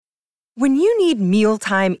When you need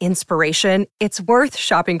mealtime inspiration, it's worth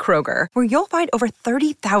shopping Kroger, where you'll find over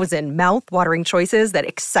 30,000 mouth-watering choices that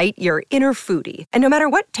excite your inner foodie. And no matter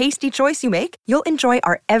what tasty choice you make, you'll enjoy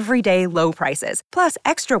our everyday low prices, plus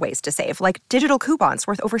extra ways to save, like digital coupons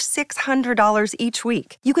worth over $600 each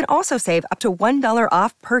week. You can also save up to $1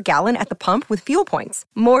 off per gallon at the pump with fuel points.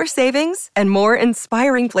 More savings and more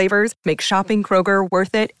inspiring flavors make shopping Kroger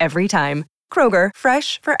worth it every time. Kroger,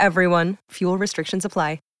 fresh for everyone. Fuel restrictions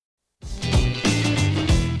apply.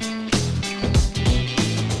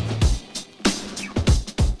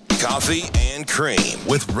 Coffee and Cream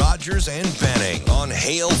with Rogers and Benning on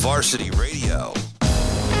Hail Varsity Radio.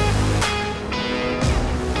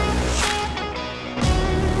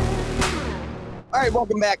 All right,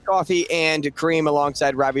 welcome back, Coffee and Cream,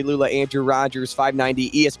 alongside Robbie Lula, Andrew Rogers,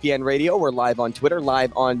 590 ESPN Radio. We're live on Twitter,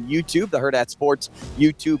 live on YouTube, the Herd at Sports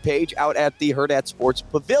YouTube page, out at the Herd at Sports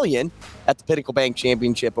Pavilion at the Pinnacle Bank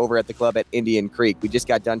Championship over at the club at Indian Creek. We just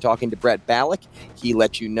got done talking to Brett Ballack. He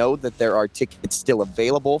let you know that there are tickets still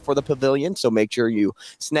available for the Pavilion, so make sure you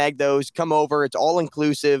snag those. Come over. It's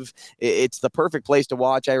all-inclusive. It's the perfect place to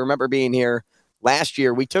watch. I remember being here last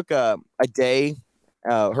year. We took a day,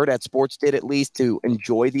 Herd at Sports did at least, to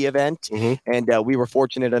enjoy the event. And we were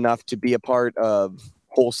fortunate enough to be a part of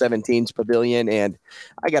Hole 17's Pavilion. And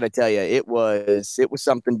I got to tell you, it was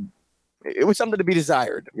something. It was something to be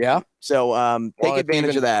desired. Yeah. So take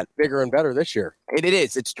advantage of that. Bigger and better this year. And it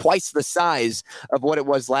is. It's twice the size of what it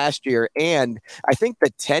was last year. And I think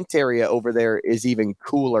the tent area over there is even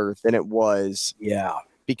cooler than it was. Yeah.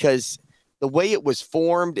 Because the way it was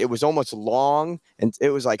formed, it was almost long, and it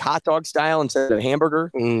was like hot dog style instead of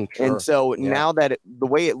hamburger. Sure. And so now that the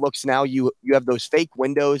way it looks now, you have those fake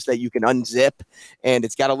windows that you can unzip, and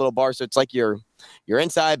it's got a little bar, so it's like you're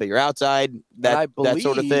inside, but you're outside. That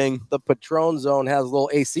sort of thing. The Patron Zone has a little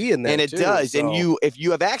AC in there, and it does. So. And if you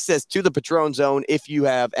have access to the Patron Zone, if you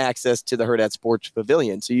have access to the Herd at Sports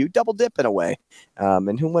Pavilion, so you double dip in a way.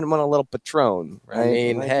 And who wouldn't want a little Patron, right? I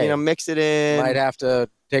mean, hey, mix it in. Might have to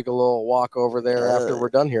take a little walk over there after we're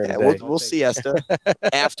done here today. We'll siesta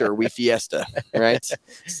after we fiesta, right?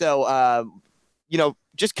 So,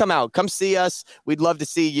 just come out. Come see us. We'd love to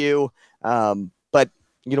see you. But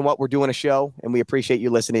you know what? We're doing a show, and we appreciate you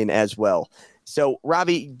listening as well. So,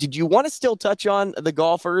 Robbie, did you want to still touch on the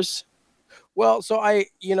golfers? Well, so I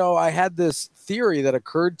had this theory that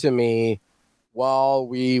occurred to me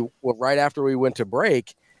right after we went to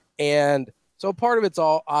break, and so part of it's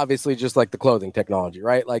all obviously just like the clothing technology,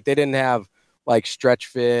 right? Like they didn't have like stretch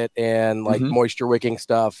fit and like moisture wicking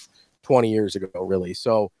stuff 20 years ago, really.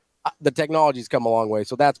 So the technology's come a long way.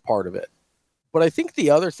 So that's part of it. But I think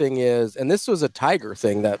the other thing is, and this was a Tiger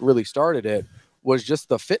thing that really started it, was just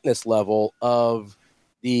the fitness level of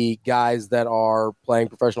the guys that are playing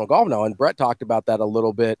professional golf now. And Brett talked about that a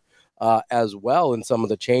little bit as well in some of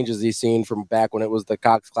the changes he's seen from back when it was the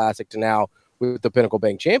Cox Classic to now with the Pinnacle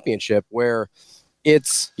Bank Championship, where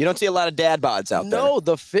it's... You don't see a lot of dad bods out there.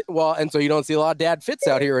 No, and so you don't see a lot of dad fits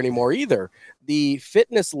out here anymore either. The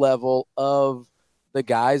fitness level of the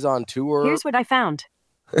guys on tour... Here's what I found.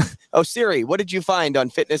 Oh, Siri, what did you find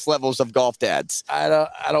on fitness levels of golf dads? I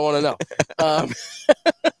don't want to know.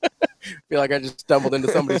 Feel like I just stumbled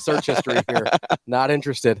into somebody's search history here. Not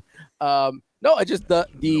interested. No, I just the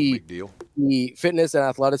big deal. The fitness and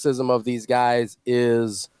athleticism of these guys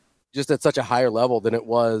is just at such a higher level than it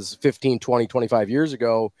was 15, 20, 25 years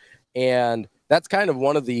ago. And that's kind of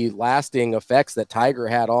one of the lasting effects that Tiger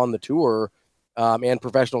had on the tour and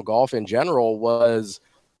professional golf in general was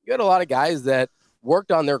you had a lot of guys that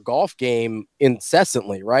worked on their golf game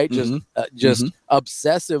incessantly, right? Just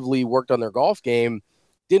obsessively worked on their golf game,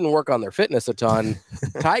 didn't work on their fitness a ton.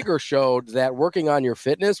 Tiger showed that working on your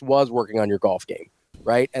fitness was working on your golf game,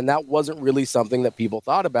 right? And that wasn't really something that people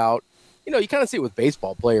thought about. You kind of see it with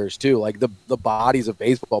baseball players too. Like the bodies of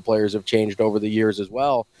baseball players have changed over the years as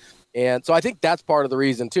well. And so I think that's part of the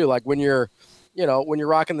reason too. Like when you're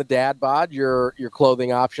rocking the dad bod, your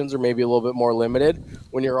clothing options are maybe a little bit more limited.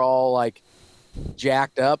 When you're all like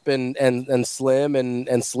jacked up and slim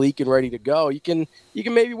and sleek and ready to go, you can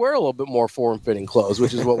maybe wear a little bit more form-fitting clothes,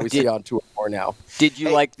 which is what we see on tour more now. Did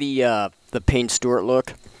you like the Payne Stewart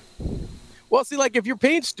look? Well, see, like if you're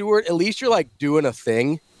Payne Stewart, at least you're like doing a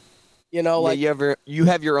thing. You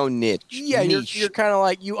have your own niche. Yeah, you're kind of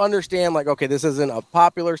like, you understand, like, okay, this isn't a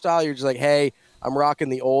popular style. You're just like, hey, I'm rocking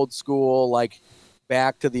the old school, like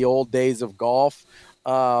back to the old days of golf.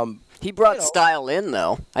 He brought style in,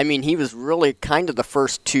 though. I mean, he was really kind of the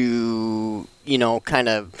first to, kind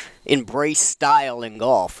of embrace style in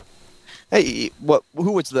golf. Hey,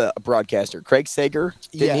 who was the broadcaster? Craig Sager?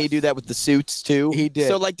 Didn't he do that with the suits too? He did.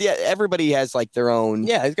 So like, everybody has like their own.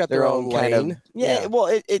 Yeah, he's got their own kind lane. of. Yeah, well,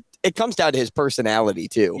 it comes down to his personality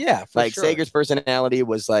too. Yeah, for like sure. Sager's personality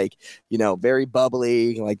was like, very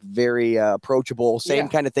bubbly, like very approachable. Same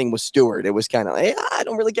kind of thing with Stewart. It was kind of like, I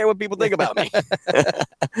don't really care what people think about me.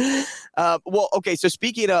 Well, okay. So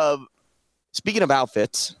speaking of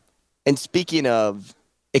outfits, and speaking of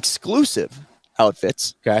exclusive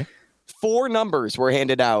outfits, Okay. 4 numbers were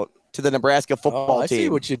handed out to the Nebraska football I team see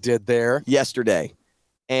what you did there. yesterday.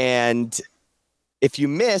 And if you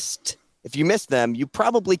missed them, you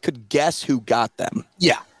probably could guess who got them.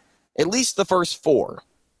 Yeah. At least the first 4.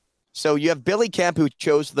 So you have Billy Kemp, who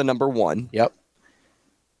chose the number 1. Yep.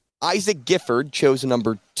 Isaac Gifford chose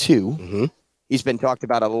number 2. Mm-hmm. He's been talked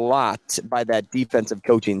about a lot by that defensive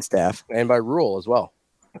coaching staff. And by Rule as well.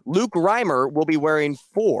 Luke Reimer will be wearing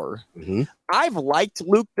 4. Mm-hmm. I've liked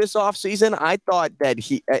Luke this offseason. I thought that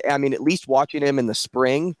at least watching him in the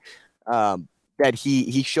spring, that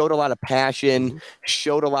he showed a lot of passion,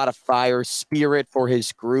 showed a lot of fire, spirit for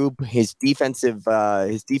his group, his defensive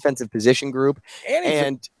position group.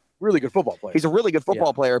 And he's a really good football player. He's a really good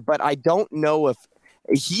football player, but I don't know if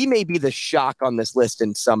he may be the shock on this list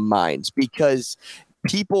in some minds, because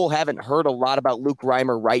people haven't heard a lot about Luke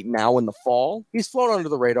Reimer right now in the fall. He's flown under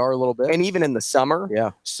the radar a little bit. And even in the summer. Yeah.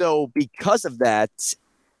 So because of that,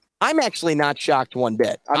 I'm actually not shocked one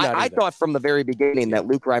bit. I thought from the very beginning that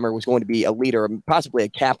Luke Reimer was going to be a leader, possibly a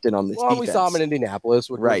captain on this defense. We saw him in Indianapolis,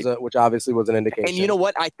 which obviously was an indication. And you know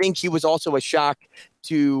what? I think he was also a shock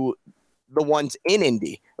to the ones in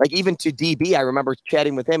Indy. Like, even to DB, I remember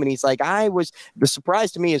chatting with him, and he's like, the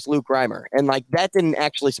surprise to me is Luke Reimer. And like, that didn't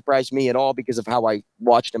actually surprise me at all because of how I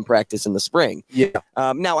watched him practice in the spring. Yeah.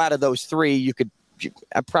 Now, out of those 3,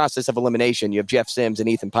 a process of elimination, you have Jeff Sims and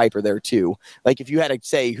Ethan Piper there too. Like, if you had to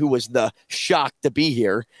say who was the shock to be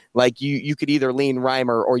here, like you could either lean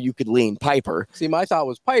Reimer or you could lean Piper. See, my thought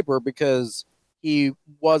was Piper, because he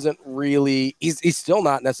wasn't really, he's still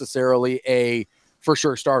not necessarily a for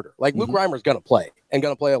sure starter. Like, Luke Reimer's going to play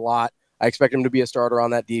a lot. I expect him to be a starter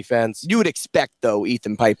on that defense. You would expect, though,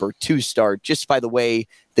 Ethan Piper to start just by the way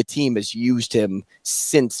the team has used him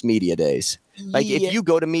since media days. Like, if you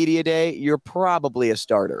go to media day, you're probably a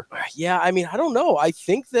starter. Yeah, I don't know. I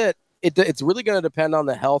think that it's really going to depend on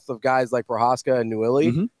the health of guys like Prohaska and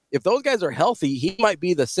Newelly. Mm-hmm. If those guys are healthy, he might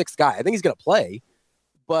be the 6th guy. I think he's going to play.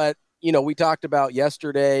 But, we talked about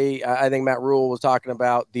yesterday, I think Matt Rule was talking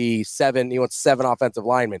about the 7. He wants 7 offensive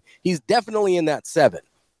linemen. He's definitely in that 7.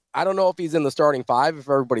 I don't know if he's in the starting 5 if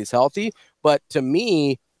everybody's healthy. But to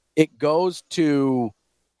me, it goes to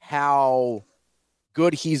how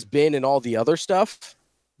good he's been in all the other stuff,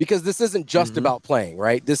 because this isn't just about playing,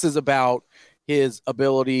 right? This is about his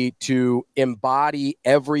ability to embody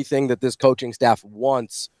everything that this coaching staff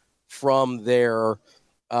wants from their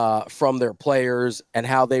players and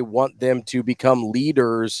how they want them to become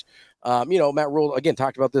leaders. Matt Rule, again,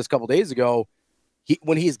 talked about this a couple days ago.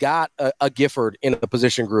 When he's got a Gifford in a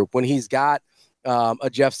position group, when he's got a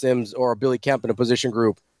Jeff Sims or a Billy Kemp in a position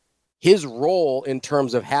group, his role in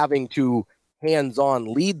terms of having to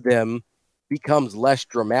hands-on lead them becomes less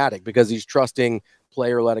dramatic, because he's trusting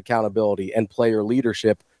player-led accountability and player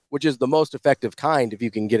leadership, which is the most effective kind if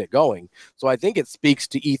you can get it going. So I think it speaks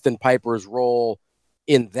to Ethan Piper's role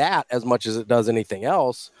in that as much as it does anything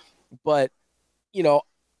else. But,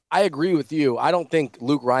 I agree with you. I don't think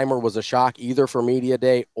Luke Reimer was a shock either for media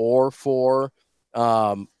day or for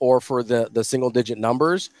the single-digit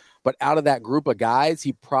numbers. But out of that group of guys,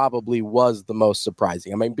 he probably was the most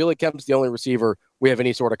surprising. Billy Kemp's the only receiver we have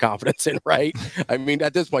any sort of confidence in, right?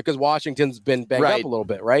 At this point, because Washington's been banged up a little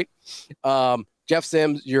bit, right? Jeff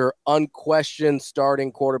Sims, your unquestioned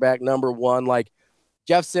starting quarterback number 1. Like,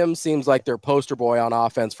 Jeff Sims seems like their poster boy on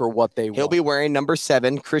offense for what they want. He'll be wearing number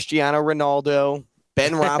 7, Cristiano Ronaldo,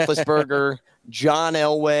 Ben Roethlisberger, John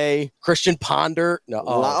Elway, Christian Ponder. No,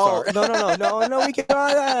 sorry. No. We can.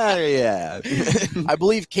 Yeah. I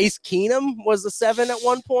believe Case Keenum was the 7 at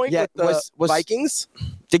one point. Yeah, with the Vikings.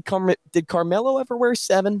 Did Carmelo ever wear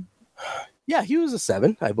 7? Yeah, he was a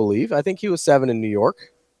 7, I believe. I think he was 7 in New York.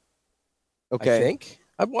 Okay. I think.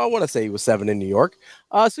 I want to say he was 7 in New York.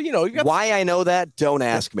 You got why I know that? Don't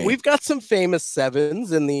ask me. We've got some famous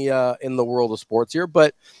 7s in the world of sports here,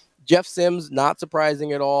 but Jeff Sims, not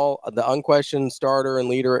surprising at all. The unquestioned starter and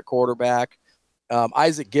leader at quarterback.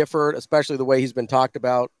 Isaac Gifford, especially the way he's been talked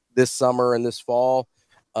about this summer and this fall.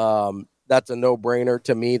 That's a no-brainer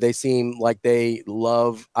to me. They seem like they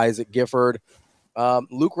love Isaac Gifford.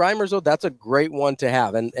 Luke Reimer, though, that's a great one to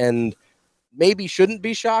have. And maybe shouldn't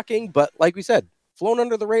be shocking, but like we said, flown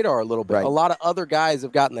under the radar a little bit. Right. A lot of other guys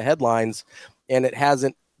have gotten the headlines, and it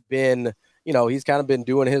hasn't been, he's kind of been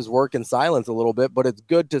doing his work in silence a little bit, but it's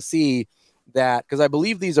good to see that, because I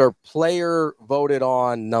believe these are player voted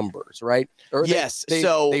on numbers, right? Or yes.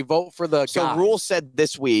 They vote for the So guy. Rule said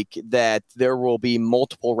this week that there will be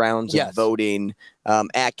multiple rounds of voting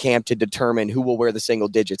at camp to determine who will wear the single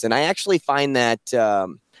digits. And I actually find that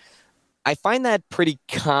pretty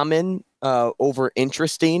common over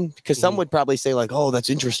interesting, because some would probably say like, oh, that's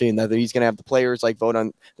interesting that he's going to have the players like vote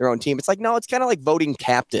on their own team. It's like, no, it's kind of like voting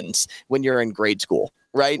captains when you're in grade school.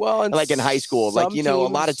 Right. Well, like in high school, like, a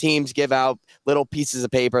lot of teams give out little pieces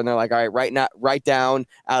of paper and they're like, all right, write down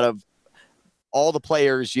out of all the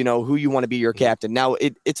players, who you want to be your captain. Now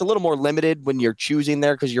it's a little more limited when you're choosing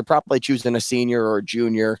there, because you're probably choosing a senior or a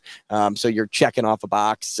junior. So you're checking off a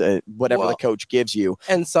box, whatever the coach gives you.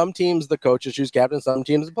 And some teams, the coaches choose captain, some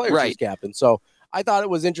teams, the players choose captain. So I thought it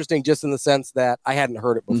was interesting just in the sense that I hadn't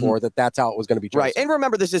heard it before, that's how it was going to be chosen. Right. And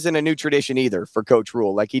remember, this isn't a new tradition either for Coach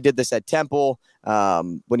Rule. Like, he did this at Temple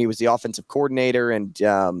when he was the offensive coordinator, and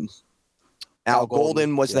Al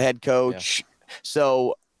Golden was the head coach. Yeah.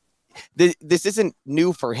 So this isn't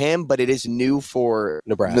new for him, but it is new for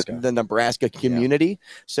Nebraska, the Nebraska community. Yeah.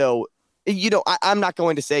 So, I'm not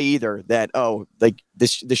going to say either that,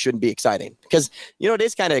 this shouldn't be exciting, because, it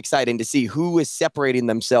is kind of exciting to see who is separating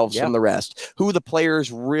themselves from the rest, who the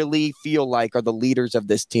players really feel like are the leaders of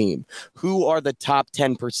this team, who are the top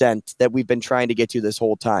 10% that we've been trying to get to this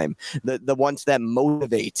whole time, the ones that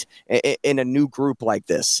motivate in a new group like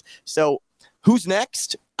this. So who's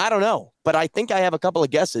next? I don't know, but I think I have a couple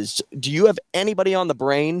of guesses. Do you have anybody on the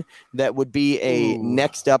brain that would be a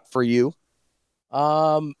next up for you?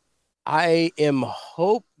 I am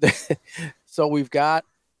so we've got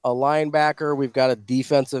a linebacker, we've got a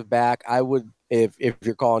defensive back. I would, if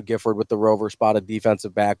you're calling Gifford with the Rover spot a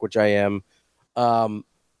defensive back, which I am,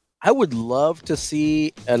 I would love to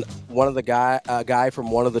see a guy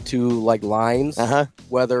from one of the two lines.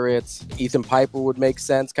 Whether it's Ethan Piper would make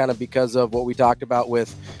sense, kind of because of what we talked about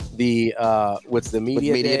with the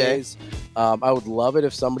media days. I would love it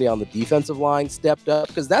if somebody on the defensive line stepped up,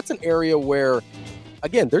 because that's an area where,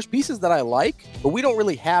 again, there's pieces that I like, but we don't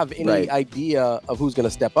really have any idea of who's going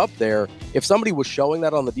to step up there. If somebody was showing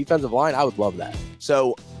that on the defensive line, I would love that.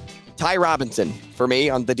 So Ty Robinson for me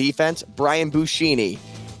on the defense, Brian Buschini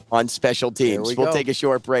on special teams. We'll take a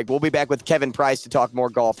short break. We'll be back with Kevin Price to talk more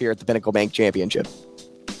golf here at the Pinnacle Bank Championship.